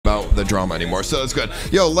the drama anymore, so it's good.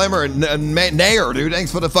 Yo, Lemmer, Nair, dude,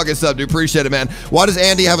 thanks for the fucking sub, dude. Appreciate it, man. Why does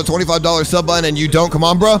Andy have a $25 sub button and you don't? Come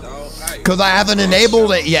on, bro. Because I haven't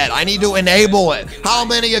enabled it yet. I need to enable it. How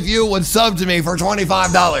many of you would sub to me for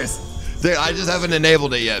 $25? Dude, I just haven't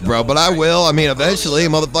enabled it yet, bro. But I will. I mean, eventually,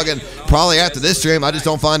 motherfucking, probably after this stream. I just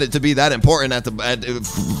don't find it to be that important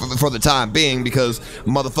for the time being because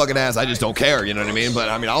motherfucking ass, I just don't care. You know what I mean? But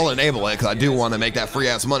I mean, I'll enable it because I do want to make that free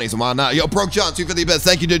ass money. So why not? Yo, Broke John, 250 bits.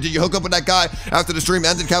 Thank you, dude. Did you hook up with that guy after the stream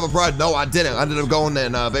ended? Capital Pride? No, I didn't. I ended up going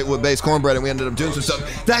and with base cornbread, and we ended up doing some stuff.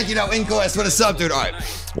 Thank you, though, Inquest, for the sub, dude. All right,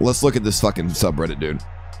 well, let's look at this fucking subreddit, dude.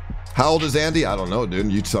 How old is Andy? I don't know,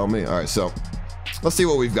 dude. You tell me. All right, so let's see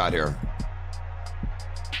what we've got here.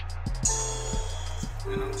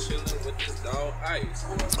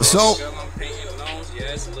 So,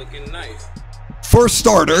 for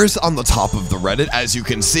starters, on the top of the Reddit, as you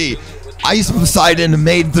can see, Ice Poseidon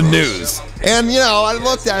made the news. And, you know, I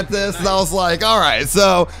looked at this and I was like, all right,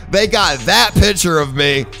 so they got that picture of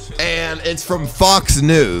me and it's from Fox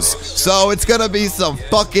News. So it's gonna be some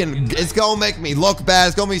fucking, it's gonna make me look bad.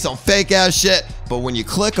 It's gonna be some fake ass shit. But when you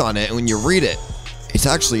click on it and when you read it, it's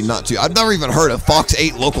actually not too, I've never even heard of Fox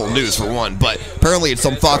 8 local news for one, but apparently it's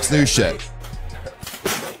some Fox News shit.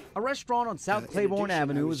 A restaurant on South Claiborne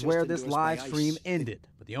Avenue is where this live stream ended,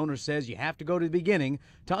 but the owner says you have to go to the beginning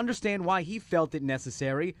to understand why he felt it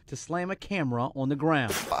necessary to slam a camera on the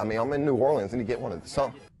ground. I mean, I'm in New Orleans and you get one of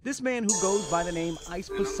some. This man, who goes by the name Ice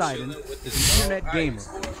Poseidon, is an internet gamer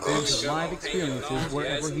who streams his live experiences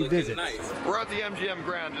wherever he visits. We're at the MGM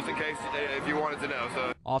Grand, just in case if you wanted to know.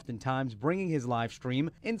 So, oftentimes bringing his live stream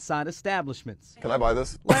inside establishments. Can I buy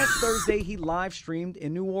this? Last Thursday, he live streamed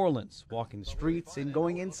in New Orleans, walking the streets and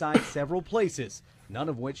going inside several places, none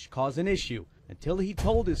of which caused an issue, until he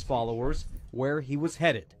told his followers where he was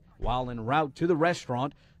headed. While en route to the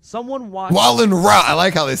restaurant, someone watched. While en route, I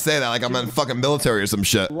like how they say that, like I'm in fucking military or some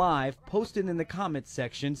shit. Live, posted in the comments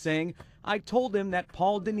section saying, "I told him that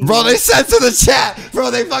Paul Denise." Bro, they censor the chat.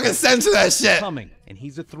 Bro, they fucking censor that shit. Coming, and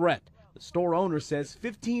he's a threat. The store owner says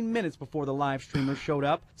 15 minutes before the live streamer showed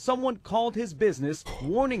up, someone called his business,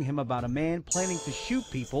 warning him about a man planning to shoot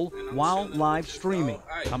people while live streaming.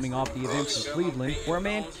 Coming off the events in Cleveland, where a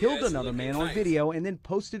man killed another man on video and then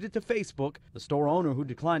posted it to Facebook, the store owner, who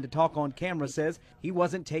declined to talk on camera, says he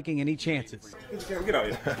wasn't taking any chances. Get out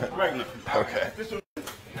here. Okay.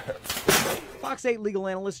 Fox 8 legal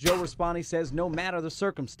analyst Joe Raspani says no matter the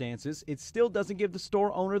circumstances, it still doesn't give the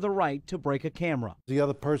store owner the right to break a camera. The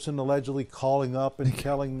other person allegedly calling up and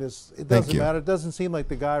telling this, it doesn't matter. It doesn't seem like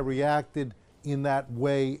the guy reacted in that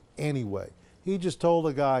way anyway. He just told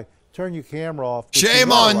the guy, turn your camera off.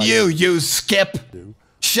 Shame on you, you skip.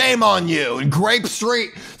 Shame on you. And Grape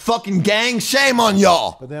Street fucking gang, shame on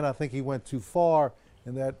y'all. But then I think he went too far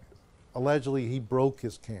in that allegedly he broke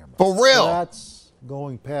his camera. For real. That's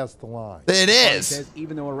going past the line. It is. Says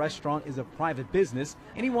even though a restaurant is a private business,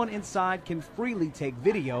 anyone inside can freely take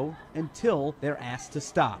video until they're asked to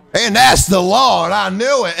stop. And that's the law, and I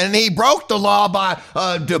knew it. And he broke the law by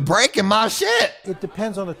breaking my shit. It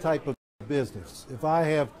depends on the type of business. If I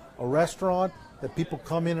have a restaurant that people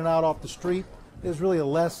come in and out off the street, there's really a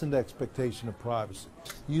lessened expectation of privacy.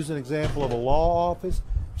 Use an example of a law office.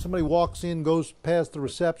 Somebody walks in, goes past the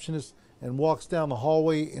receptionist, and walks down the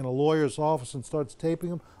hallway in a lawyer's office and starts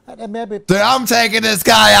taping him, dude, I'm taking this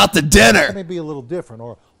guy out to dinner. That may be a little different,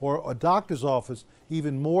 or a doctor's office,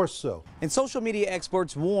 even more so. And social media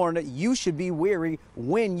experts warn you should be wary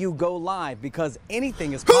when you go live because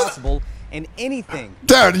anything is possible and anything.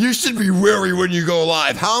 Dude, you should be wary when you go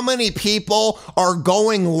live. How many people are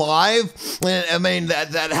going live? I mean,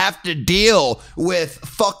 that have to deal with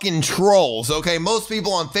fucking trolls, okay? Most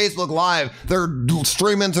people on Facebook Live, they're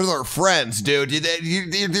streaming to their friends, dude.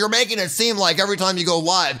 You're making it seem like every time you go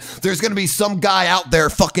live, there's gonna be some guy out there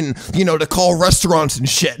fucking, you know, to call restaurants and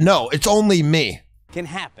shit. No, it's only me. Can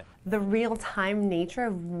happen. The real-time nature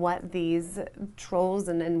of what these trolls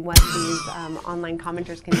and what these online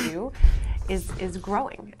commenters can do is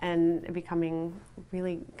growing and becoming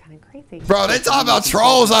really kind of crazy. Bro, they talk about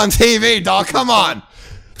trolls on TV, dog. Come on.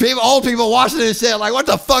 Old people watching this shit like, what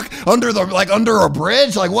the fuck? Under a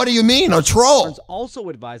bridge? Like, what do you mean, a troll? Also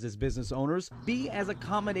advises business owners be as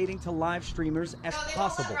accommodating to live streamers as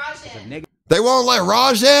possible. They won't let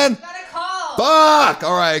Raj in? Fuck!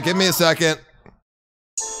 All right, give me a second.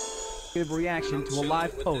 Reaction to a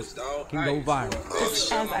live post can go viral.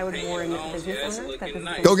 Just as I would warn business owners that this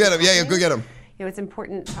is go get him. Yeah, go get him. you know, it's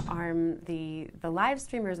important to arm the live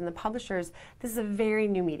streamers and the publishers. This is a very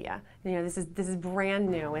new media. You know, this is brand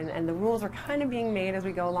new, and the rules are kind of being made as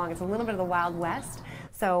we go along. It's a little bit of the Wild West.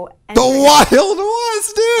 So the Wild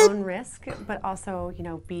West, dude. Own risk, but also, you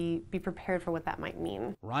know, be prepared for what that might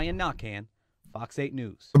mean. Ryan Knockan, Fox 8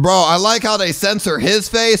 News. Bro, I like how they censor his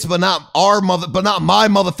face, but not my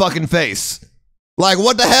motherfucking face. Like,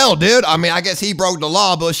 what the hell, dude? I mean, I guess he broke the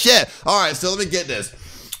law, but shit. All right, so let me get this.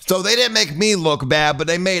 So they didn't make me look bad, but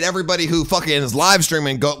they made everybody who fucking is live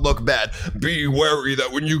streaming look bad. Be wary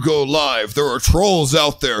that when you go live, there are trolls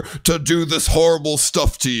out there to do this horrible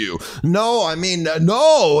stuff to you. No, I mean,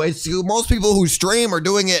 no. It's most people who stream are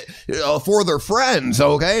doing it for their friends,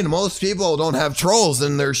 okay? And most people don't have trolls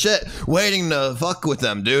in their shit waiting to fuck with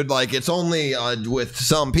them, dude. Like, it's only with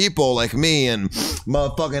some people like me and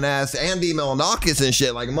motherfucking ass Andy Milonakis and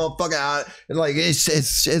shit. Like, motherfucking, like,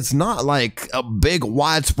 it's not like a big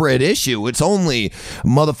widespread issue. It's only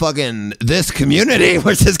motherfucking this community,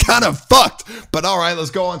 which is kind of fucked. But all right, let's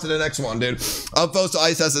go on to the next one, dude. Upvotes to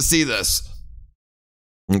ICE has to see this.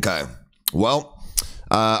 Okay, well,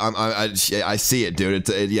 I see it, dude.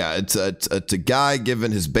 It's a guy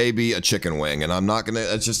giving his baby a chicken wing, and I'm not gonna.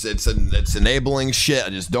 It's enabling shit. I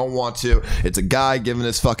just don't want to. It's a guy giving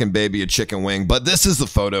his fucking baby a chicken wing. But this is the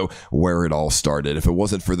photo where it all started. If it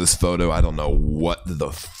wasn't for this photo, I don't know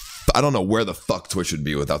where the fuck Twitch would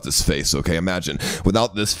be without this face, okay? Imagine,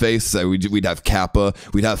 without this face, we'd have Kappa,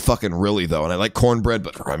 we'd have fucking Really, though, and I like Cornbread,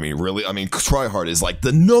 but I mean, really, I mean, Tryhard is like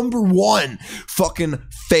the #1 fucking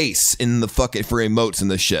face in the fucking, for emotes and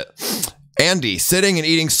this shit. Andy, sitting and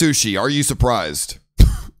eating sushi, are you surprised?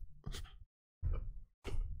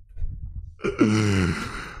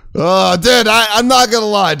 Oh, dude, I'm not gonna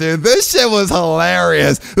lie, dude. This shit was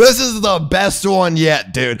hilarious. This is the best one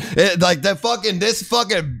yet, dude. Like this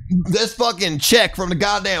fucking chick from the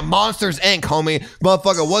goddamn Monsters Inc., homie.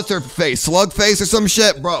 Motherfucker, what's her face? Slug face or some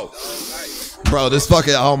shit, bro. Bro, this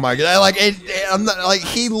fucking, oh my god, like I'm not, like,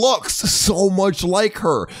 he looks so much like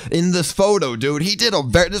her in this photo, dude.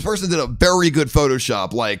 This person did a very good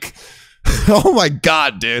Photoshop. Like, oh my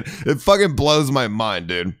god, dude, it fucking blows my mind,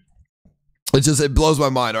 dude. It blows my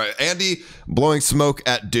mind. All right, Andy blowing smoke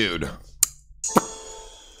at dude. And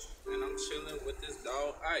I'm chilling with this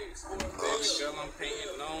dog Ice. Baby girl, I'm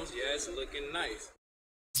painting lawns. Yeah, it's looking nice.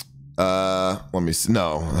 Let me see.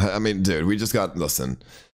 No, I mean, dude, we just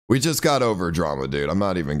got over drama, dude. I'm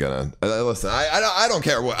not even gonna listen. I don't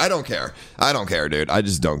care what. I don't care, dude. I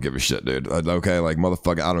just don't give a shit, dude. Okay, like,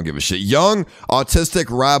 motherfucker, I don't give a shit. Young autistic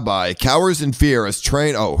rabbi cowers in fear as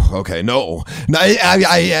trained. Oh, okay, no. No.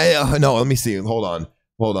 Let me see. Hold on.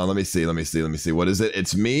 Let me see. What is it?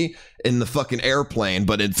 It's me in the fucking airplane,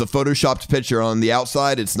 but it's a photoshopped picture on the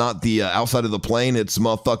outside. It's not the outside of the plane. It's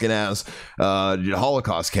motherfucking ass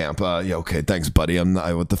Holocaust camp. Yeah, okay, thanks, buddy. I'm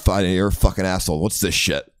not. What the fuck? You're a fucking asshole. What's this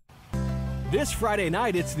shit? This Friday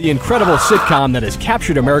night, it's the incredible sitcom that has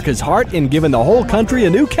captured America's heart and given the whole country a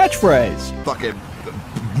new catchphrase. Fucking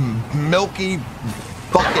milky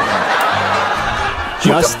fucking...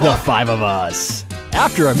 Just the 5 of us.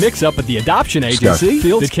 After a mix-up at the adoption agency,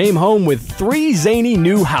 Fields came home with 3 zany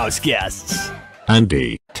new house guests.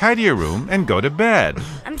 Andy, tidy your room and go to bed.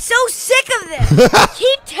 I'm so sick of this.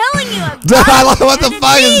 Keep telling you I'm I love what the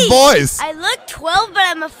fuck is voice. I look 12, but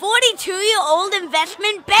I'm a 42-year-old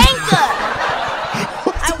investment banker.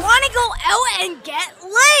 I want to go out and get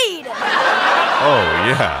laid. Oh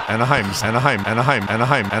yeah, Anaheim,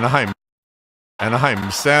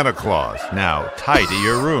 Santa Claus. Now tidy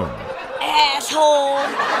your room. Asshole.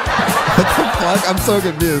 What the fuck? I'm so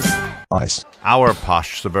confused. Nice. Our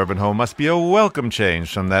posh suburban home must be a welcome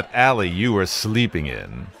change from that alley you were sleeping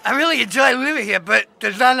in. I really enjoy living here, but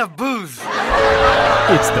there's not enough booze.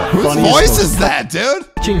 It's the Whose funniest voice is that, dude?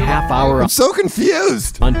 half hour I'm so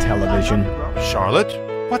confused. on television.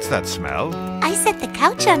 Charlotte, what's that smell? I set the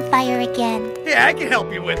couch on fire again. Yeah, I can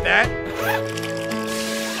help you with that.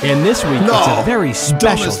 And this week, No. it's a very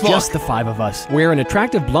special as fuck. Just the 5 of Us, where an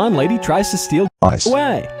attractive blonde lady tries to steal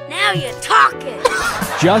away. Now you're talking.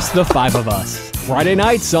 Just the 5 of Us. Friday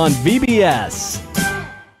nights on VBS.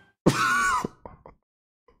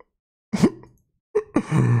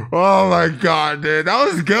 Oh my god, dude. That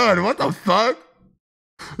was good. What the fuck?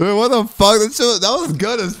 Dude, what the fuck? That was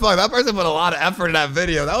good as fuck. That person put a lot of effort in that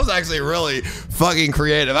video. That was actually really fucking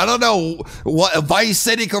creative. I don't know what, a Vice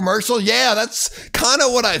City commercial? Yeah, that's kind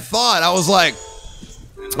of what I thought. I was like,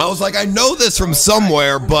 I know this from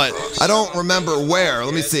somewhere, but I don't remember where.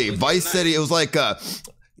 Let me see. Vice City, it was like,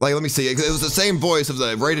 let me see. It was the same voice of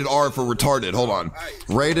the rated R for retarded. Hold on.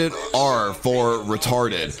 Rated R for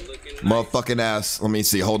retarded. Motherfucking ass. Let me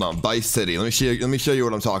see. Hold on. Vice City. Let me show you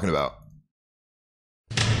what I'm talking about.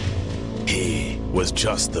 was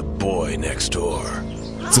just the boy next door.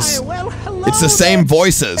 Hello. It's the same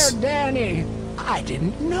voices. Danny. I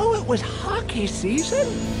didn't know it was hockey season.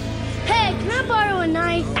 Hey, can I borrow a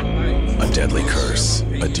knife? A deadly curse,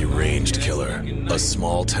 a deranged killer, a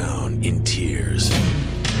small town in tears.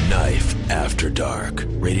 Knife After Dark,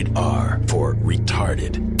 rated R for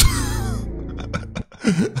retarded.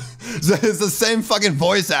 It's the same fucking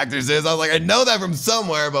voice actors. I was like, I know that from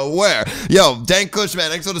somewhere, but where? Yo, Dan Cushman,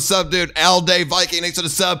 thanks for the sub, dude. Al Day Viking, thanks for the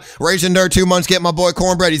sub. Raging Nerd, 2 months. Get my boy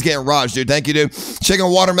Cornbread. He's getting Raj, dude. Thank you, dude. Chicken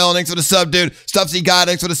Watermelon, thanks for the sub, dude. Stuffsy God,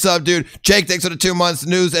 thanks for the sub, dude. Jake, thanks for the 2 months.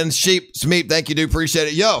 News and Sheep, Smeep, thank you, dude. Appreciate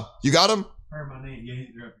it. Yo, you got him?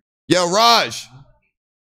 Yo, Raj.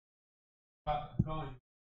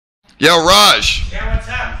 Yo, Raj. Yeah, what's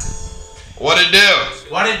up? What it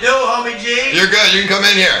do? What it do, homie G? You're good. You can come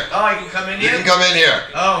in here. Oh, I can come in here? You can come in here.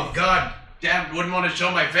 Oh, God. Damn, wouldn't want to show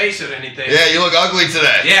my face or anything. Yeah, you look ugly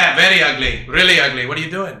today. Yeah, very ugly. Really ugly. What are you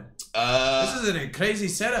doing? This is a crazy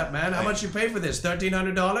setup, man. How much you pay for this?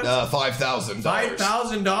 $1,300? $5,000.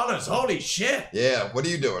 $5,000. Holy shit. Yeah, what are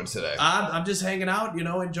you doing today? I'm just hanging out, you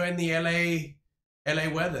know, enjoying the LA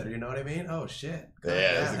weather, you know what I mean? Oh, shit.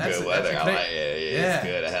 Yeah, it's good weather. I like it. Yeah, it's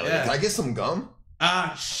good. Can I get some gum?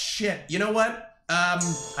 Shit. You know what?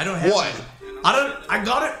 I don't have what? Any. I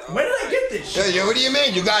got it. Where did I get this shit? Yeah, what do you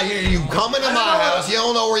mean? You got here, you coming to my house, you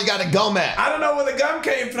don't know where you got a gum at. I don't know where the gum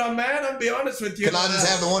came from, man. I'll be honest with you. Can I just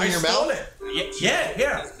have the one in your mouth? Yeah,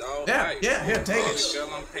 here, take it.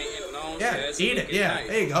 Yeah, eat it. Yeah,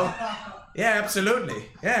 there you go. Yeah, absolutely.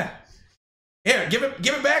 Yeah. Here, give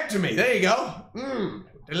it back to me. There you go.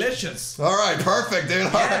 Delicious. All right, perfect, dude.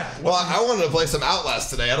 Yeah. Well, I wanted to play some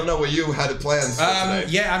Outlast today. I don't know what you had planned for today.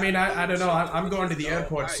 Yeah, I mean, I don't know. I'm going to the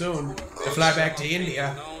airport soon to fly back to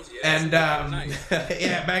India. And,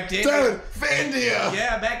 yeah, back to India. Dude, India!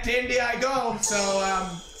 Yeah, back to India I go. So,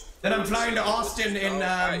 then I'm flying to Austin in,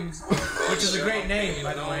 which is a great name,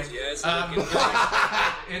 by the way,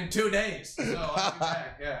 in 2 days. So I'll be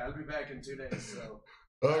back. Yeah, I'll be back in 2 days. So,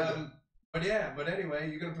 but yeah, but anyway,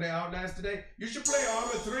 you're gonna play Outlast today? You should play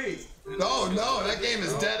Armor 3. No, that game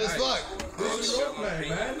is dead as fuck. This is roleplay,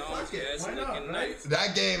 man. Fuck it. Why not, right?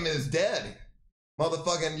 That game is dead.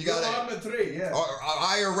 Motherfucking, you got Armor 3, yeah.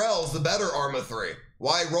 IRL's the better Armor 3.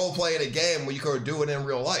 Why roleplay in a game when you could do it in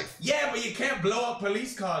real life? Yeah, but you can't blow up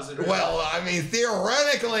police cars in real Well, life. I mean,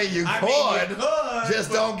 theoretically you I could. Mean, you could.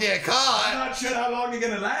 Just don't get caught. I'm not sure how long you're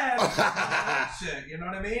gonna last. Shit, you know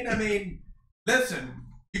what I mean? I mean, listen.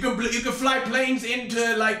 You can fly planes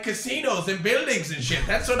into like casinos and buildings and shit.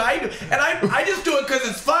 That's what I do, and I just do it because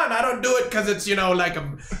it's fun. I don't do it because it's, you know, like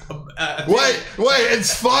a wait,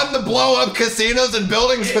 it's fun to blow up casinos and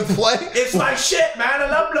buildings with planes? It's my shit, man. I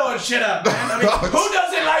love blowing shit up, man. I mean, who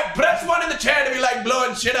doesn't like press one in the chair to be like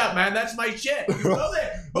blowing shit up, man? That's my shit. You know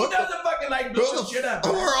that? Who doesn't fucking like blowing shit up?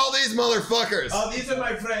 Who are all these motherfuckers? Oh, these are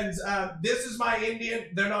my friends. This is my Indian.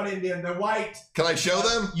 They're not Indian. They're white. Can I show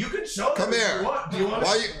them? You can show them. Come here. If you want. Do you want?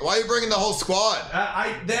 Why are you bringing the whole squad?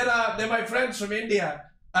 They're my friends from India.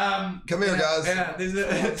 Come here, guys. Yeah, this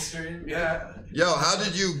is yeah. Yo, how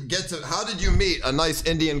did you meet a nice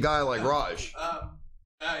Indian guy like Raj?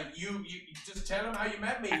 You just tell him how you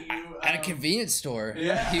met me. At a convenience store.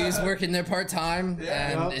 Yeah. He was working there part-time,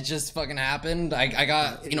 and it just fucking happened. I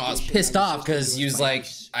got, you know, I was pissed off because he was like,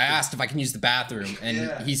 I asked if I can use the bathroom,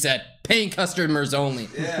 and he said, paying customers only.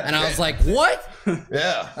 Yeah. And I was like, what?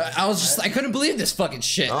 Yeah. I was just, I couldn't believe this fucking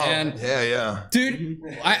shit. And yeah. Dude,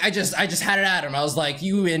 I just had it at him. I was like,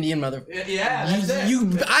 you Indian mother. Yeah, that's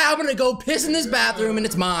it. I'm gonna go piss in this bathroom and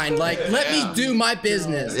it's mine. Like, let me do my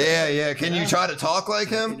business. Yeah. Can you try to talk like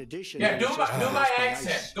him? Yeah, do my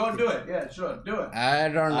accent. Go and do it. Yeah, sure, do it. I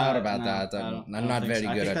don't know about that. I'm not very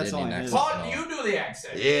good at Indian accent. Paul, you do the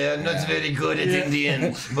accent. Yeah, I'm not very good at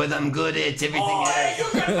Indian, but I'm good at everything else.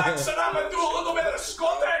 You can mix it up and do a little bit of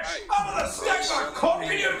Scottish. I'm gonna stick my cock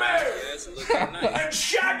in your mouth and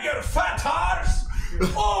shag your fat horse.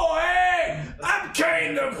 Oh, hey, I'm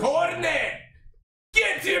kind of horny.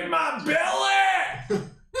 Get in my belly.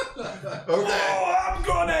 Okay. Oh, I'm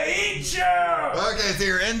gonna eat you. Okay, so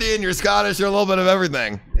you're Indian, you're Scottish, you're a little bit of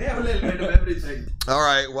everything. Yeah, a little bit of everything. All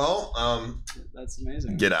right, well, that's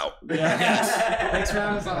amazing. Get out. Yeah. Thanks for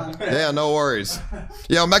having fun. Yeah, no worries.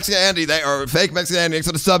 Yo, Mexican Andy, they are fake Mexican Andy. Thanks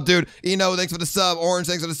for the sub, dude. Eno, thanks for the sub. Orange,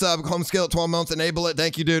 thanks for the sub. Home skill, 12 months, enable it.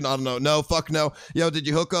 Thank you, dude. I don't know. No, fuck no. Yo, did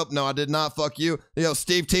you hook up? No, I did not. Fuck you. Yo,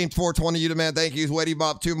 Steve Team 420, you the man. Thank you. Wetty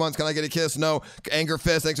Bop, 2 months. Can I get a kiss? No. Anger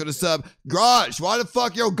Fist, thanks for the sub. Garage, why the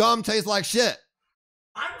fuck your gum tastes like shit?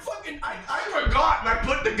 I'm fucking, I work forgot and I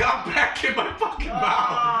put the gum back in my fucking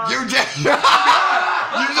mouth. You just you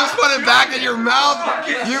just put it back in your mouth.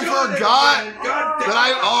 You forgot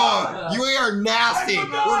that you are nasty.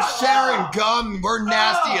 We're sharing gum. We're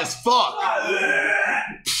nasty as fuck.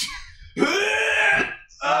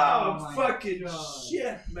 Oh, fucking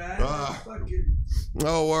shit, man. Fucking.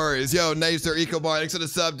 No worries. Yo, Nacer, EcoBoy, thanks for the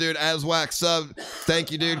sub, dude. Aswax sub. Thank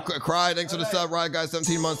you, dude. Cry, thanks for the sub. Riot Guy,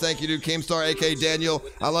 17 months. Thank you, dude. Keemstar, AK Daniel.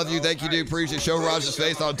 I love you. Thank you, dude. Appreciate it. Show Raj's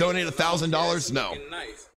face. I'll donate $1,000. No.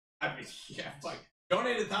 I mean, yeah, fuck.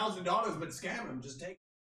 Donate $1,000, but scam him. Just take.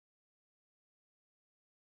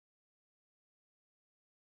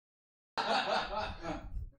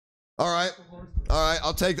 All right.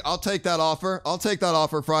 I'll take that offer. I'll take that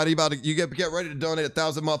offer, Friday. You get ready to donate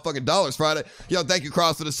 $1,000 motherfucking dollars, Friday. Yo, thank you,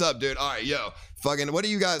 Cross, for the sub, dude. All right, yo, fucking. What are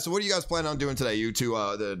you guys planning on doing today? You two,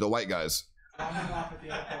 the white guys. I'm off at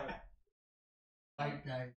the airport. White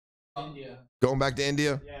guy. India. Going back to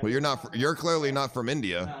India? Yeah, well, you're clearly not from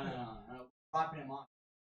India. No. Dropping him off.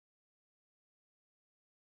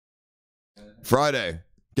 Friday.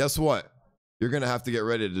 Guess what? You're gonna have to get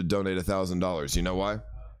ready to donate $1,000. You know why?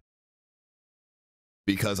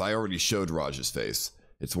 Because I already showed Raj's face.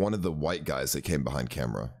 It's one of the white guys that came behind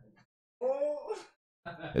camera.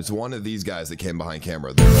 It's one of these guys that came behind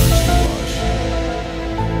camera. They're Raj.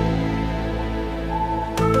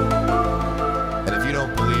 And if you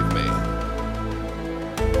don't believe me,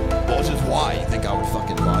 well, it's just why. You think I would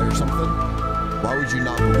fucking lie or something? Why would you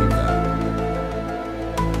not believe that?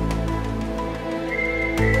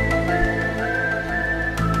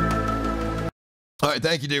 All right,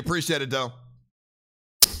 thank you, dude. Appreciate it, though.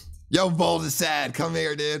 Yo, Bold is sad. Come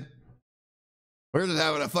here, dude. We're just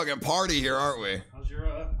having a fucking party here, aren't we? How's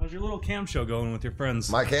your little cam show going with your friends?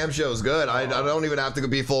 My cam show is good. I don't even have to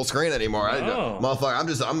be full screen anymore.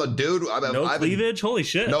 Motherfucker, I'm a dude. No cleavage? Holy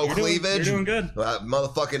shit. No cleavage. You're doing good.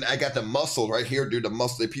 Motherfucking, I got the muscle right here, dude. The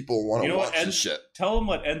muscle. People want to watch this shit. Tell them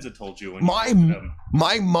what Enza told you. When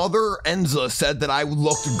my mother, Enza, said that I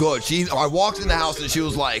looked good. I walked in the house and she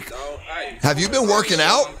was like, have you been working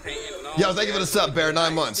out? Yo, thank you for the sub, Bear.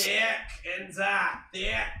 9 months. Thick, Enza,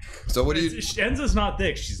 thick. So what do you... Enza's not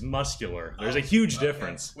thick. She's muscular. There's a huge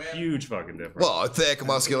difference. Huge fucking difference. Well, thick,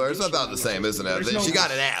 muscular. It's about the same, isn't it? She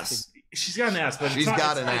got an ass. She's got an ass, but she's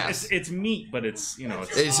got an ass. It's meat, but it's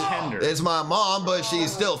tender. It's my mom, but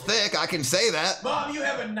she's still thick. I can say that. Mom, you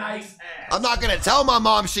have a nice ass. I'm not gonna tell my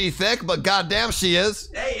mom she's thick, but goddamn she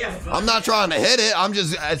is. Hey, I'm not trying to hit it.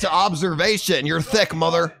 It's an observation. You're thick,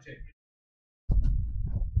 mother.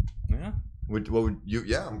 Yeah. What would you?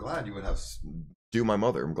 Yeah, I'm glad you would have. Do my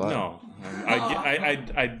mother. I'm glad. No,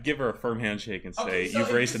 I'd give her a firm handshake and say,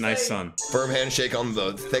 "You've raised a nice son." Firm handshake on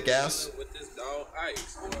the thick ass.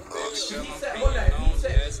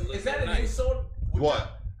 Is that an insult?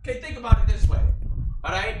 What? Okay, think about it this way.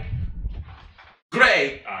 All right.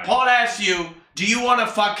 Great. Paul asks you, "Do you want to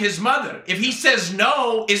fuck his mother?" If he says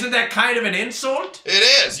no, isn't that kind of an insult? It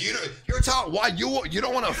is. You're talking. Why you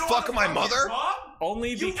don't want to fuck my mother?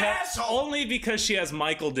 Only because she has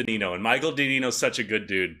Michael Danino, and Michael Danino's such a good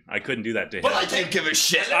dude. I couldn't do that to him. But I can't give a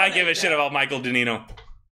shit. I give a shit about Michael Danino.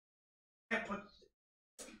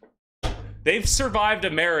 They've survived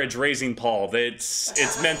a marriage raising Paul.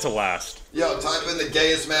 It's meant to last. Yo, type in the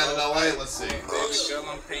gayest man in LA. Let's see.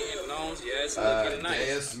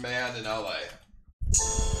 Gayest man in LA.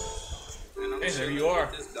 Hey, there you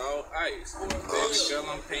are.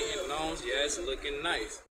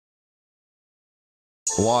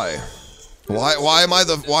 Why? Why am I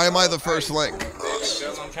the first link?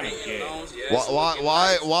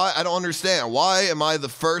 Why? I don't understand. Why am I the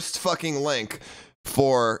first fucking link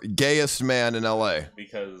for gayest man in LA?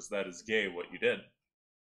 Because that is gay, what you did.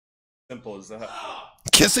 Simple as that.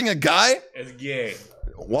 Kissing a guy? It's gay.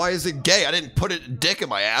 Why is it gay? I didn't put a dick in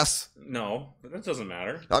my ass. No, but that doesn't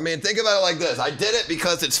matter. I mean, think about it like this. I did it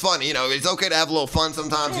because it's fun. You know, it's okay to have a little fun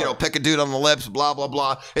sometimes. Sure. You know, pick a dude on the lips, blah, blah,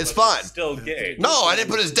 blah. It's fun. It's still gay. No, I didn't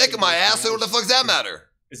put his dick in my ass. So what the fuck does that matter?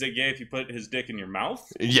 Is it gay if you put his dick in your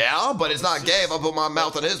mouth? Yeah, but it's not gay if I put my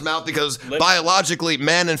mouth in his mouth because biologically,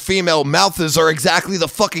 man and female mouths are exactly the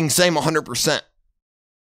fucking same 100%.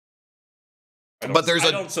 I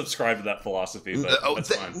don't subscribe to that philosophy, but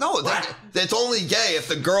that's fine. No, it's only gay if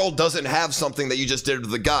the girl doesn't have something that you just did to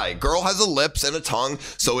the guy. Girl has a lips and a tongue,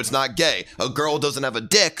 so it's not gay. A girl doesn't have a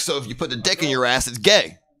dick, so if you put a dick in your ass, it's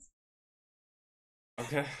gay.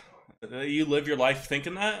 Okay. You live your life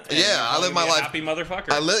thinking that? Yeah, I live my life. Happy motherfucker.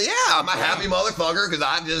 I'm a happy motherfucker because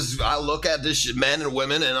I look at this shit, men and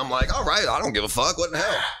women, and I'm like, all right, I don't give a fuck. What the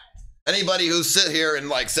hell? Anybody who sit here and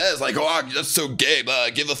like says like, oh, that's so gay,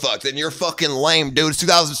 give a fuck, then you're fucking lame, dude. It's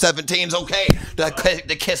 2017. It's okay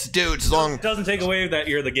to kiss dudes as long. It doesn't take away that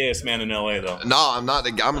you're the gayest man in LA, though. No, I'm not.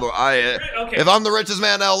 Okay. If I'm the richest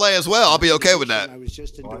man in LA as well, I'll be okay with that.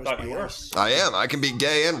 I thought you were. I am. I can be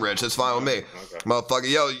gay and rich. That's fine with me. Okay. Motherfucker,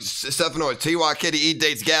 yo, Stefano, TY Kitty E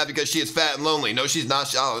dates Gab because she is fat and lonely. No, she's not.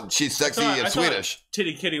 She's sexy and Swedish.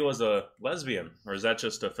 Titty Kitty was a lesbian, or is that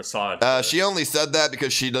just a facade? She only said that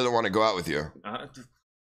because she doesn't want to go out with you.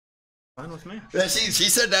 Fine with me. Yeah, she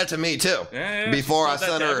said that to me too. Yeah. Before I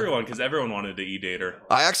sent her everyone, because everyone wanted to e-date her.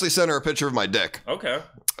 I actually sent her a picture of my dick. Okay.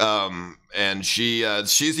 And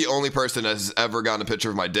she's the only person that's ever gotten a picture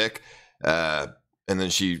of my dick. And then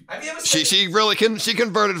she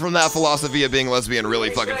converted from that philosophy of being lesbian really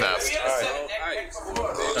fucking fast.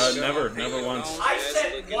 Never once. I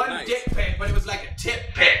sent one dick pic, but it was like a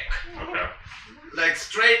tip pic. Okay. Like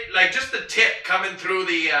straight, like just the tip coming through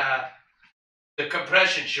the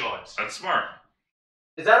compression shorts. That's smart.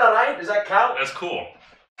 Is that alright? Does that count? That's cool.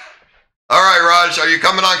 All right, Raj, are you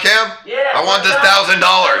coming on cam? Yeah. I want this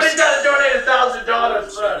 $1,000. We gotta donate $1,000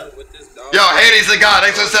 first. Yo, Hades the God,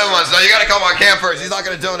 thanks for 7 months. No, you gotta come on cam first. He's not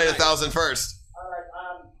gonna donate $1,000 first.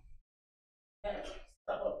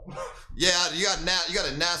 Yeah, you got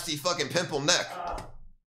a nasty fucking pimple neck.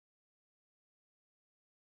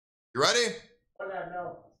 You ready?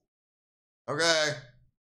 Okay.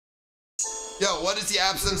 Yo, what is the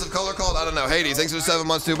absence of color called? I don't know. Hades, thanks for 7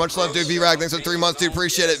 months, dude. Much love, dude. V-Rag, thanks for 3 months, dude.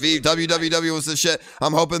 Appreciate it, V. WWW was the shit.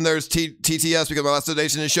 I'm hoping there's TTS because my last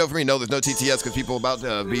donation is show for me. No, there's no TTS because people about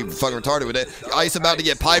to be fucking retarded with it. Ice about to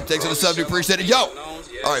get piped. Thanks for the sub, dude. Appreciate it. Yo! All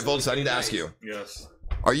right, Voltus, I need to ask you. Yes.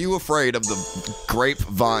 Are you afraid of the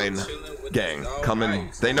Grapevine gang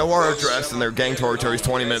coming? They know our address and their gang territory is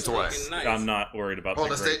 20 minutes away. I'm not worried about that.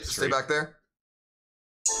 Hold on, stay back there.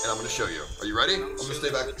 And I'm gonna show you. Are you ready? I'm gonna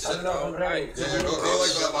stay back. Go like right there. Go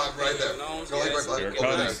like right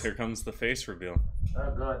there. Here comes the face reveal.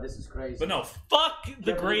 Oh god, this is crazy. But no, fuck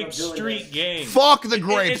the Grape Street gang. Fuck the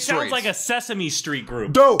Grape Street. It sounds like a Sesame Street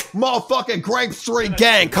group. Dude, motherfucking Grape Street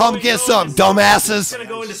gang, come get some, dumbasses. It's gonna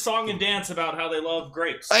go into song and dance about how they love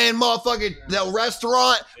grapes. And motherfucking the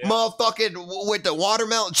restaurant, motherfucking with the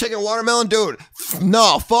watermelon, chicken watermelon, dude.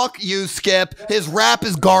 No, fuck you, Skip. His rap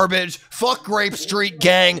is garbage. Fuck Grape Street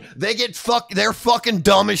gang. They get they're fucking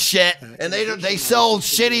dumb as shit, and they sell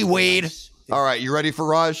shitty weed. All right, you ready for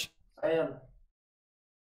Raj? I am.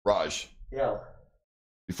 Raj. Yeah.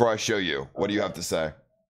 Before I show you, what do you have to say?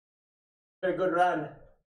 Been a good run.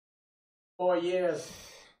 4 years.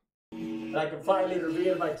 And I can finally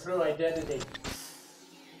reveal my true identity.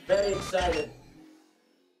 Very excited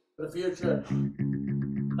for the future.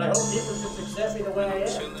 I hope people just accept me the way I am.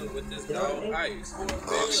 Chilling with this dog ice. Baby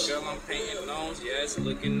girl, I'm painting lawns. Yeah, it's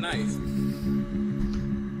looking nice.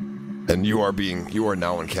 And you are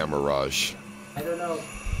now on camera, Raj. I don't know.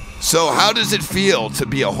 So how does it feel to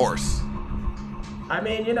be a horse? I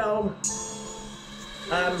mean, you know,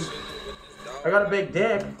 I got a big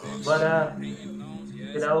dick, but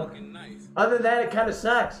you know, other than that, it kind of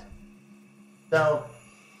sucks. So.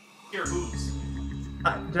 Your hooves.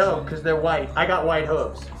 No, because they're white. I got white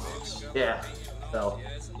hooves. Yeah. So.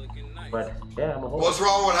 But yeah, I'm a horse. What's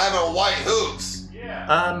wrong with having white hooves? Yeah.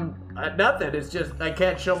 Nothing. It's just I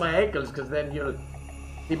can't show my ankles because then you'll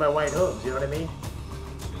see my white hooves. You know what I mean?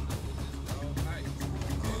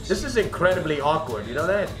 This is incredibly awkward. You know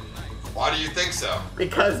that? Why do you think so?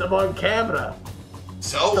 Because I'm on camera.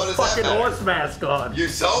 So what is that? Fucking horse mask on. No,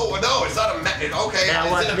 it's not a mask. Okay,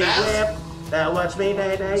 now is it a mask? Now watch me,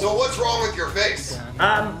 nay. So what's wrong with your face?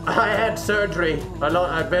 I had surgery,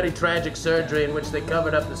 a very tragic surgery in which they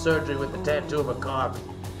covered up the surgery with the tattoo of a cock.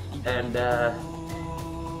 And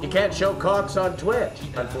you can't show cocks on Twitch,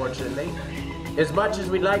 unfortunately. As much as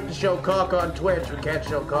we'd like to show cock on Twitch, we can't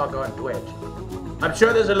show cock on Twitch. I'm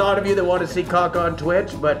sure there's a lot of you that want to see cock on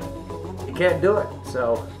Twitch, but you can't do it.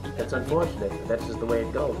 So that's unfortunate. That's just the way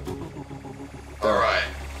it goes. All right,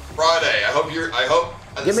 Friday. I hope.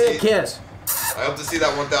 Give me a kiss. I hope to see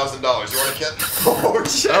that $1,000. You want a kiss? Oh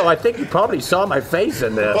shit! Oh, I think you probably saw my face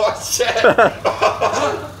in there. Oh shit!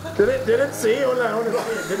 Did it see? Hold on, I want to see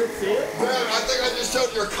it. Did it see it? Man, I think I just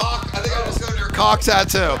showed your cock. I think I just showed your cock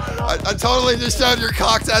tattoo. I totally just showed your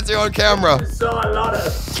cock tattoo on camera. I saw a lot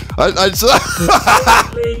of. I saw.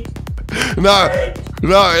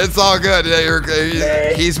 No, it's all good.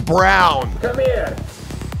 Yeah, he's brown. Come here.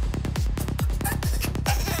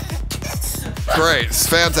 Great, it's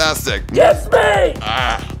fantastic. Yes, me!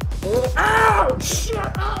 Ah. Ow! Shit!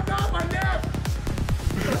 Oh, no, my neck!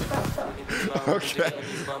 Okay.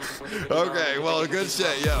 Okay, well, good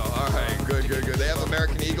shit, yo. All right, good. They have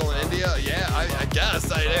American Eagle in India? Yeah, I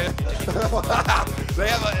guess I do. They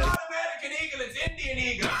have a... Not American Eagle, it's Indian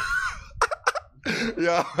Eagle.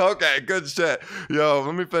 Yo, okay, good shit. Yo,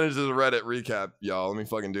 let me finish this Reddit recap, y'all. Let me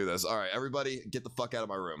fucking do this. All right, everybody, get the fuck out of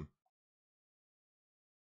my room.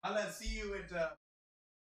 I'll see you at...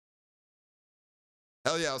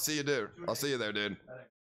 Hell yeah, I'll see you, dude. I'll see you there, dude.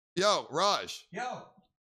 Yo, Raj. Yo.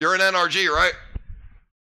 You're an NRG, right?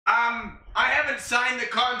 I haven't signed the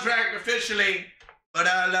contract officially, but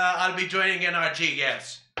I'll be joining NRG,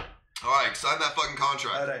 yes. All right, sign that fucking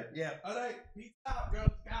contract. All right, yeah. All right, peace out, Girl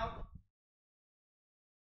Scout.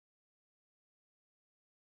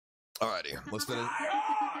 Alrighty, let's finish.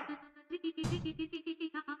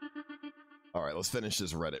 All right, let's finish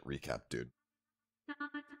this Reddit recap, dude.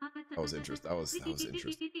 That was interesting. That was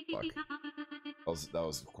interesting. Fuck. That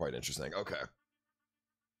was quite interesting. Okay.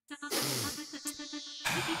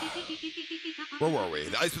 Where were we?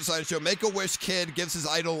 The Ice Poseidon Show. Make-A-Wish kid gives his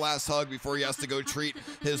idol last hug before he has to go treat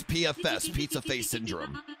his PFS, pizza face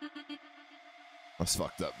syndrome. That's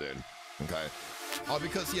fucked up, dude. Okay. Oh,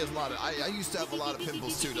 because he has a lot of... I used to have a lot of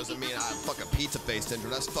pimples, too. Doesn't mean I have fucking pizza face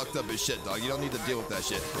syndrome. That's fucked up as shit, dog. You don't need to deal with that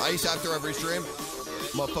shit. I used to after every stream...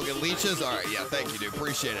 Motherfucking leeches? Alright, yeah, thank you, dude.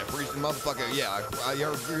 Appreciate it. Motherfucker, yeah.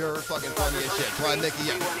 You're fucking funny as shit. Try Nikki,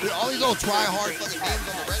 yeah. Dude, all these little try-hard fucking games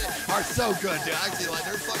on the Reddit are so good, dude. Actually, like,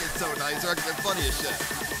 they're fucking so nice. They're funny as shit.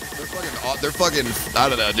 They're fucking, I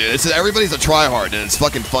don't know, dude. Everybody's a try-hard, and it's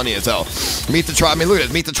fucking funny as hell. Meet the Try, I mean, look at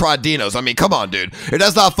it. Meet the Try-Dinos. I mean, come on, dude. If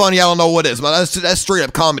that's not funny, I don't know what is. But that's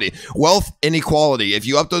straight-up comedy. Wealth inequality. If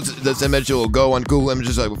you upload this image, it will go on Google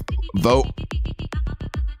Images, like, vote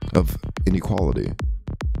of inequality.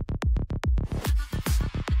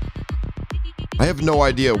 I have no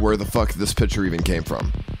idea where the fuck this picture even came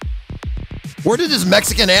from. Where did this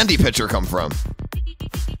Mexican Andy picture come from?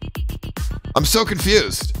 I'm so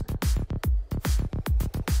confused.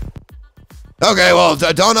 Okay, well,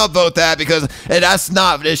 don't upvote that because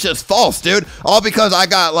it's just false, dude. All because I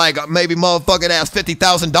got like maybe motherfucking ass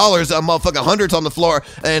 $50,000, motherfucking hundreds on the floor,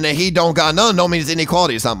 and he don't got none. No means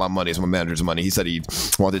inequality. It's not my money. It's my manager's money. He said he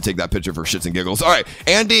wanted to take that picture for shits and giggles. All right,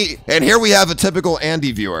 Andy, and here we have a typical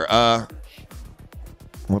Andy viewer.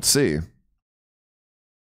 Let's see.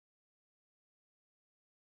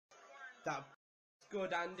 That's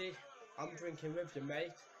good, Andy. I'm drinking with you,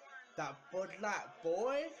 mate. That Bud Light,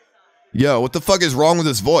 boy. Yo, what the fuck is wrong with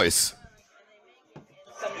his voice?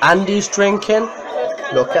 Andy's drinking.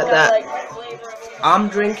 Look at that. I'm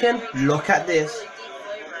drinking. Look at this.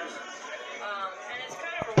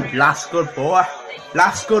 Last good boy.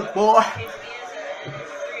 Last good boy.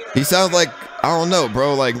 He sounds like, I don't know,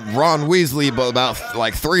 bro, like Ron Weasley, but about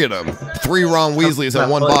like 3 of them. 3 Ron Weasleys in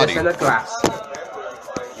one body.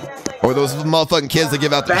 Or those motherfucking kids that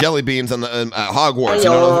give out the jelly beans at Hogwarts. You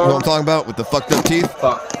know what I'm talking about? With the fucked up teeth?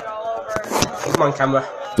 Fuck. Come on, camera.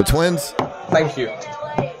 The twins? Thank you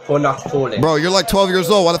for not falling. Bro, you're like 12 years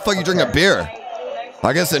old. Why the fuck you drink a beer?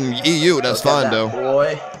 I guess in EU, that's fine, though.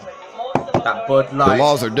 Boy. That Bud Light. The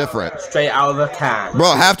laws are different. Straight out of a can.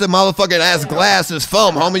 Bro, half the motherfucking ass glass is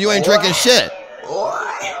foam, homie. You ain't drinking shit.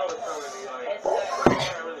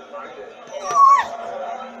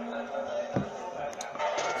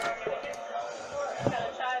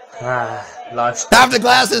 Half the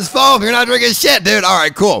glass is foam. You're not drinking shit, dude. All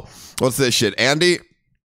right, cool. What's this shit, Andy?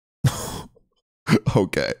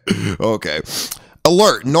 Okay.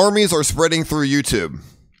 Alert. Normies are spreading through YouTube.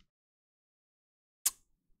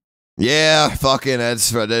 Yeah, fucking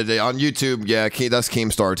that's on YouTube. Yeah, that's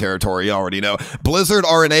Keemstar territory. You already know. Blizzard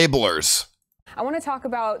are enablers. I want to talk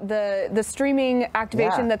about the streaming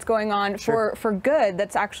activation that's going on for good.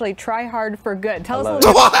 That's actually try hard for good. Tell us a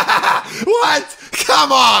little bit. What?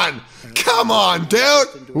 Come on,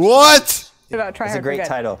 dude. What? About try It's hard a great for good.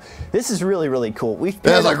 title. This is really cool.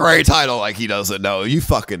 That's a great title. Like he doesn't know. You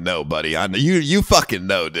fucking know, buddy. I know you fucking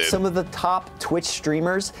know, dude. Some of the top Twitch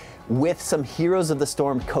streamers with some Heroes of the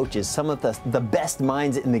Storm coaches, some of the best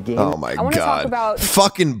minds in the game. Oh my god.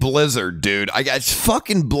 Fucking Blizzard, dude. I got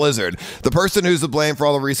fucking Blizzard. The person who's to blame for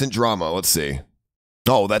all the recent drama. Let's see.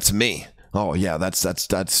 Oh, that's me. Oh yeah, that's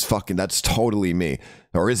totally me.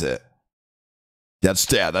 Or is it?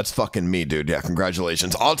 That's fucking me, dude. Yeah,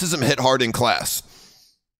 congratulations. Autism hit hard in class.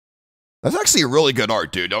 That's actually a really good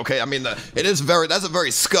art, dude. Okay, I mean, that's a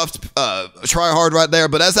very scuffed try hard right there,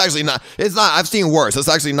 but that's actually not, I've seen worse. That's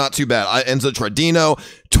actually not too bad. Enzo Tradino,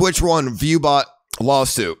 Twitch One, Viewbot,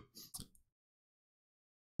 lawsuit.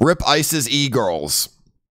 Rip ISIS e-girls.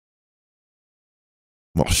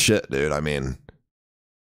 Well, shit, dude. I mean,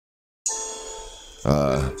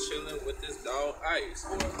 chilling with this dog Ice.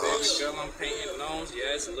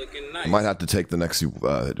 I might have to take the next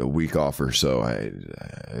a week off or so. I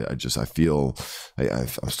feel I'm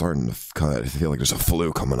starting to kind of feel like there's a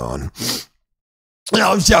flu coming on.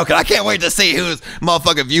 No, I'm joking. I can't wait to see who's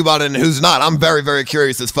motherfucking viewbot and who's not. I'm very, very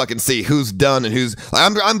curious to fucking see who's done and who's.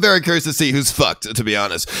 I'm very curious to see who's fucked, to be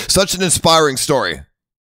honest. Such an inspiring story.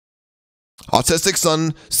 Autistic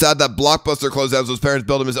son sad that Blockbuster closed as his parents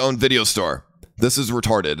built him his own video store. This is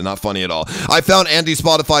retarded and not funny at all. I found Andy's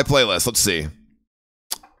Spotify playlist. Let's see.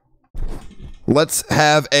 Let's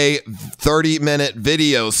have a 30-minute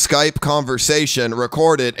video Skype conversation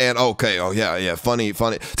recorded and okay. Oh yeah, funny.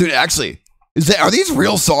 Dude, actually, are these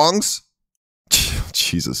real songs?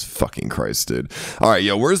 Jesus fucking Christ, dude. All right,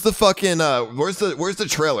 yo, where's the fucking where's the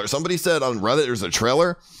trailer? Somebody said on Reddit there's a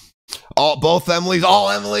trailer. Both Emilys, all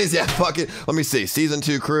Emilys, yeah, fuck it. Let me see. Season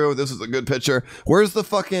 2 crew. This is a good picture. Where's the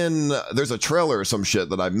fucking? There's a trailer or some shit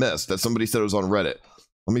that I missed that somebody said was on Reddit.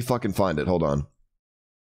 Let me fucking find it. Hold on.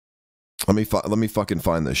 Let me fucking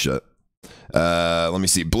find this shit. Let me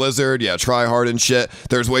see. Blizzard, yeah, try hard and shit.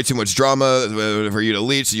 There's way too much drama for you to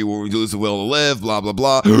leech, so you will lose the will to live. Blah blah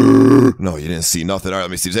blah. No, you didn't see nothing. All right,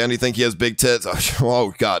 let me see. Does Andy think he has big tits?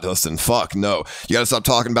 Oh God, listen, fuck no. You gotta stop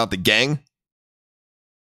talking about the gang.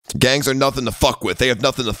 Gangs are nothing to fuck with. They have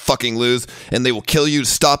nothing to fucking lose, and they will kill you.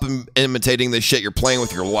 Stop imitating this shit. You're playing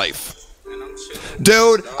with your life.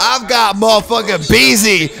 Dude, I've got motherfucking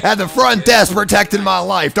Beezy at the front desk protecting my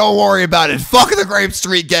life. Don't worry about it. Fuck the Grape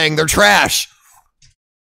Street gang. They're trash.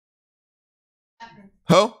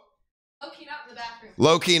 Who?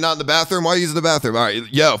 Low-key, not in the bathroom? Why are you using the bathroom? All right,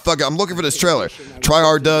 yo, fuck it. I'm looking for this trailer. Try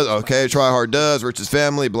hard does. Okay, try hard does. Rich's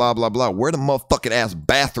family, blah, blah, blah. Where the motherfucking ass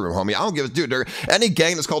bathroom, homie? I don't give a dude. Any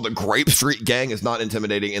gang that's called the Grape Street gang is not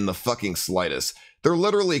intimidating in the fucking slightest. They're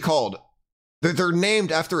literally called, they're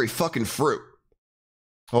named after a fucking fruit.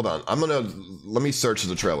 Hold on. Let me search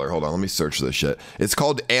the trailer. Hold on. Let me search this shit. It's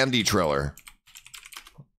called Andy Trailer.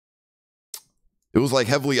 It was like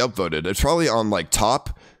heavily upvoted. It's probably on like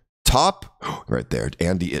top, right there,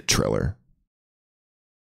 Andy It Trailer.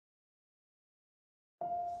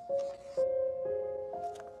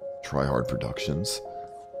 Try Hard Productions.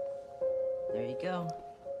 There you go.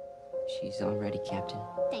 She's all ready, Captain.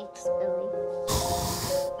 Thanks, Billy.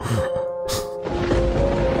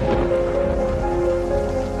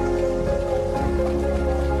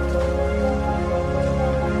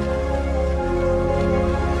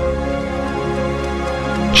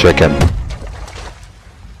 Chicken.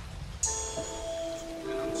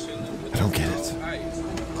 I don't get it. I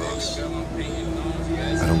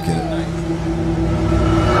don't get it.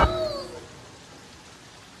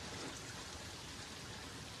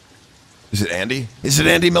 Is it Andy? Is it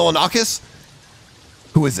Andy Milanakis?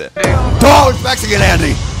 Who is it? Oh, it's Mexican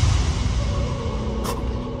Andy!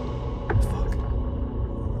 Fuck.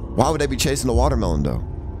 Why would they be chasing a watermelon, though?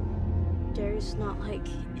 There's not like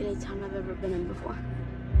any town I've ever been in before.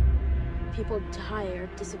 People die or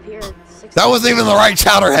disappear. That wasn't even the right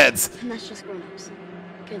chowderheads! And that's just grown-ups.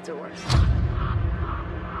 Kids are worse.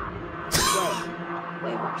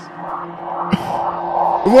 Way worse.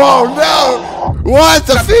 Whoa, no! What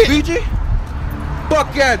the BG?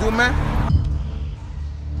 Fuck yeah, dude, man.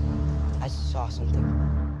 I saw something.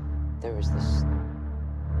 There was this.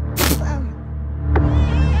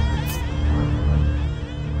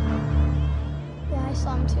 Yeah, I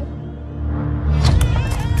saw him too.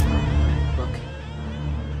 Look.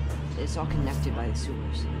 It's all connected by the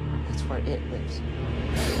sewers. That's where it lives.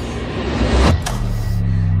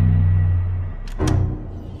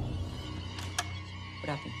 What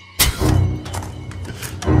happened?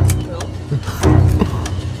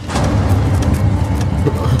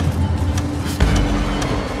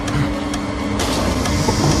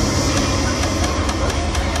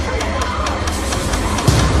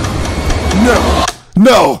 No!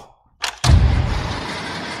 No!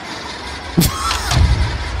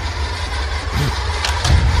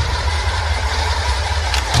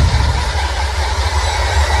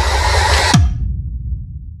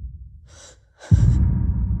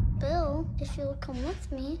 Bill, if you'll come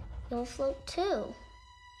with me, you'll float too.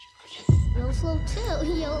 You'll float too.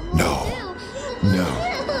 You'll float No. too. No.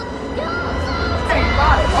 Hey,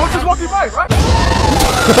 bye. I was just walking by, right?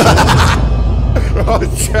 Oh,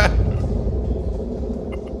 shit.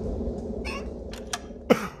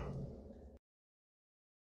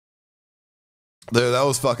 Dude, that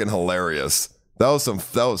was fucking hilarious. That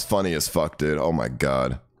was funny as fuck, dude. Oh my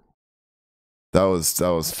god. That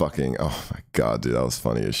was fucking, oh my god, dude, that was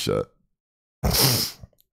funny as shit.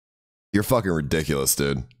 You're fucking ridiculous,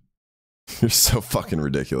 dude. You're so fucking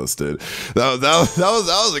ridiculous, dude. That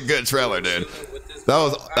was a good trailer, dude.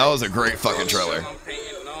 That was a great fucking trailer.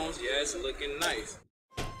 Yes, looking nice.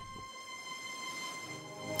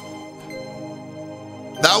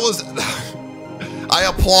 That was... I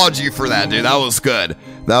applaud you for that, dude. That was good.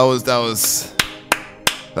 That was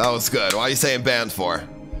good. Why are you saying banned for?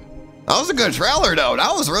 That was a good trailer, though.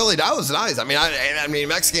 That was nice. I mean,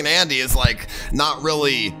 Mexican Andy is like not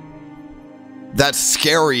really that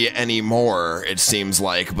scary anymore. It seems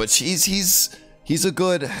like, but he's a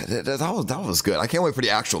good. That was good. I can't wait for the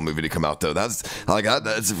actual movie to come out, though. That's one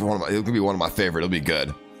of my. It'll be one of my favorite. It'll be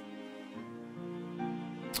good.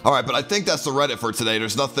 All right, but I think that's the Reddit for today.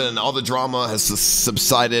 There's nothing. All the drama has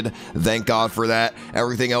subsided. Thank God for that.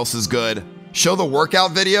 Everything else is good. Show the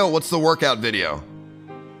workout video. What's the workout video?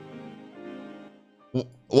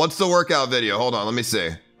 What's the workout video? Hold on, let me see.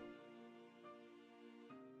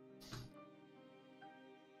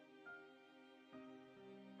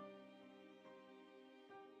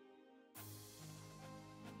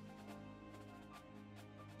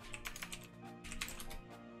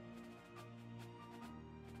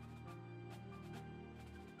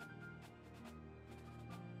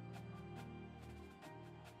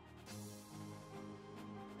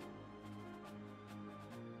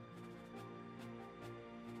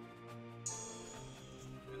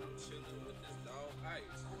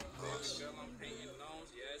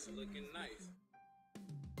 Looking nice.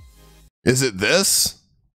 Is it this?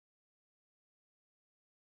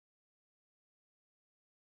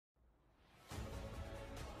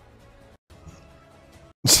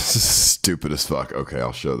 This is stupid as fuck. Okay,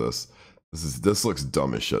 I'll show this. This looks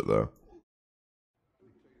dumb as shit though.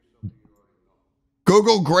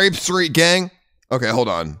 Google Grape Street Gang. Okay, hold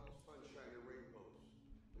on.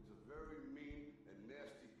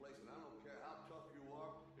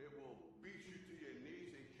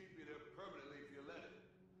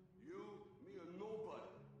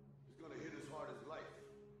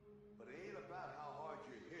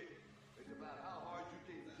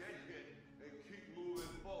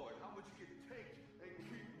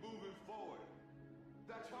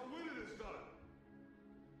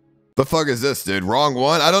 The fuck is this, dude? Wrong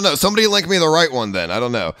one? I don't know. Somebody link me the right one then. I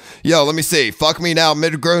don't know. Yo, let me see. Fuck me now.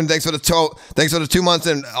 Midgrown. Thanks for the 2 months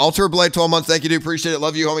and Alter Blade 12 months. Thank you, dude. Appreciate it.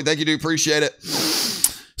 Love you, homie. Thank you, dude. Appreciate it.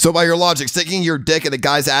 So by your logic, sticking your dick in a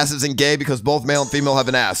guy's ass isn't gay because both male and female have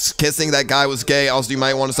an ass. Kissing that guy was gay. Also, you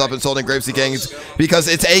might want to stop insulting Grapesy gangs because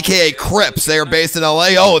it's AKA Crips. They are based in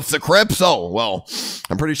LA. Oh, it's the Crips? Oh, well,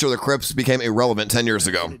 I'm pretty sure the Crips became irrelevant 10 years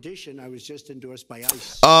ago. In addition, I was just endorsed by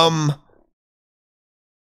ICE.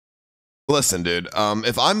 Listen, dude,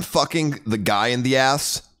 if I'm fucking the guy in the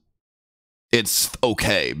ass, it's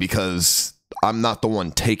okay because I'm not the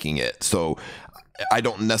one taking it. So I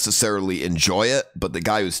don't necessarily enjoy it, but the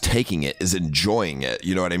guy who's taking it is enjoying it.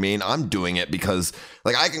 You know what I mean? I'm doing it because,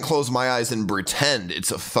 like, I can close my eyes and pretend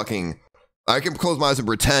it's a fucking... I can close my eyes and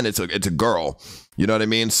pretend it's a girl. You know what I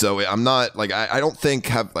mean? So I'm not, like, I don't think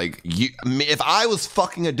have, like, if I was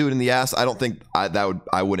fucking a dude in the ass, I don't think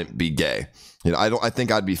I wouldn't be gay. You know, I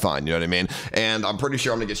think I'd be fine. You know what I mean? And I'm pretty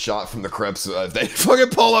sure I'm gonna get shot from the Crips if they fucking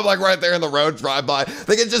pull up like right there in the road, drive by.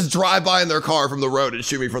 They can just drive by in their car from the road and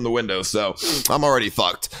shoot me from the window. So I'm already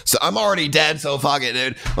fucked. So I'm already dead. So fuck it,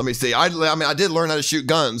 dude. Let me see. I mean, I did learn how to shoot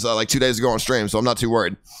guns like 2 days ago on stream, so I'm not too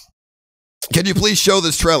worried. Can you please show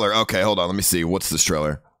this trailer? Okay, hold on. Let me see. What's this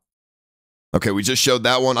trailer? Okay, we just showed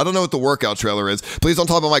that one. I don't know what the workout trailer is. Please don't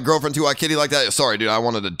talk about my girlfriend too. I kitty like that. Sorry, dude. I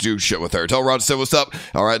wanted to do shit with her. Tell Rod to say what's up.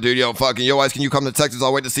 All right, dude. Yo, fucking yo, guys, can you come to Texas?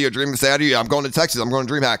 I'll wait to see your dream. Say, yeah, I'm going to Texas. I'm going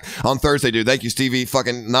to DreamHack on Thursday, dude. Thank you, Stevie.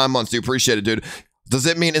 Fucking 9 months, dude. Appreciate it, dude. Does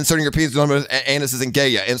it mean inserting your penis into an anus isn't gay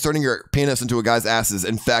yet? Inserting your penis into a guy's ass is,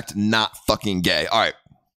 in fact, not fucking gay. All right.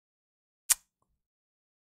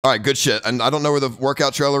 All right, good shit. And I don't know where the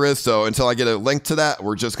workout trailer is, so until I get a link to that,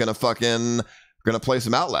 we're just gonna play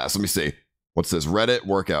some Outlast. Let me see. What's this? Reddit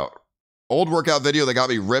workout. Old workout video that got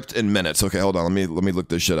me ripped in minutes. Okay, hold on. Let me look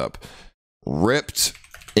this shit up. Ripped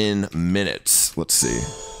in minutes. Let's see.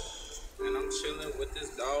 And I'm chilling with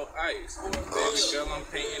this dog Ice. Baby girl, I'm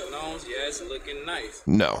painting nose. Yeah, it's looking nice.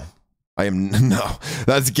 No. I am no.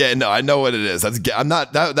 That's gay. No, I know what it is. That's gay. I'm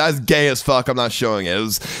not. That's gay as fuck. I'm not showing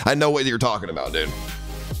it. I know what you're talking about, dude.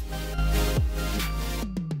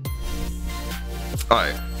 All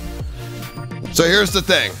right. So here's the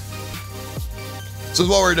thing. This is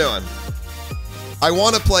what we're doing. I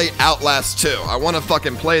want to play Outlast 2. I want to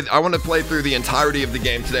play through the entirety of the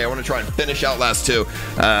game today. I want to try and finish Outlast 2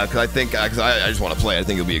 because I just want to play it. I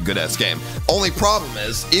think it'll be a good ass game. Only problem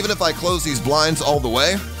is, even if I close these blinds all the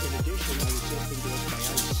way,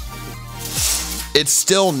 it's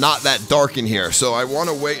still not that dark in here. So I want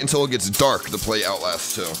to wait until it gets dark to play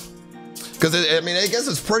Outlast 2. Because I mean, I guess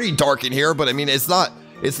it's pretty dark in here, but I mean, it's not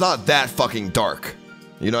that fucking dark.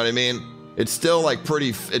 You know what I mean? It's still like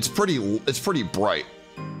it's pretty bright.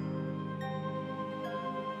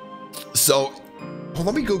 So, well,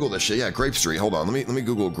 let me Google this shit. Yeah, Grape Street. Hold on. Let me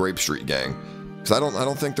Google Grape Street gang. Cause I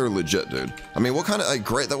don't think they're legit, dude. I mean, what kind of like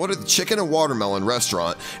what are the chicken and watermelon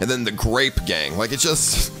restaurant and then the grape gang? Like it's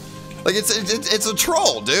just like it's a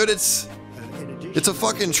troll, dude. It's a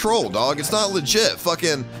fucking troll, dog. It's not legit.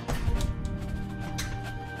 Fucking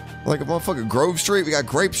like a motherfucking Grove Street. We got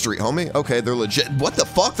Grape Street, homie. Okay, they're legit. What the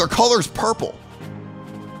fuck? Their color's purple.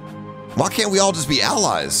 Why can't we all just be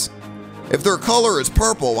allies? If their color is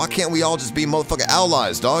purple, why can't we all just be motherfucking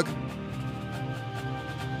allies, dog?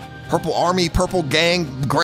 Purple Army, Purple Gang,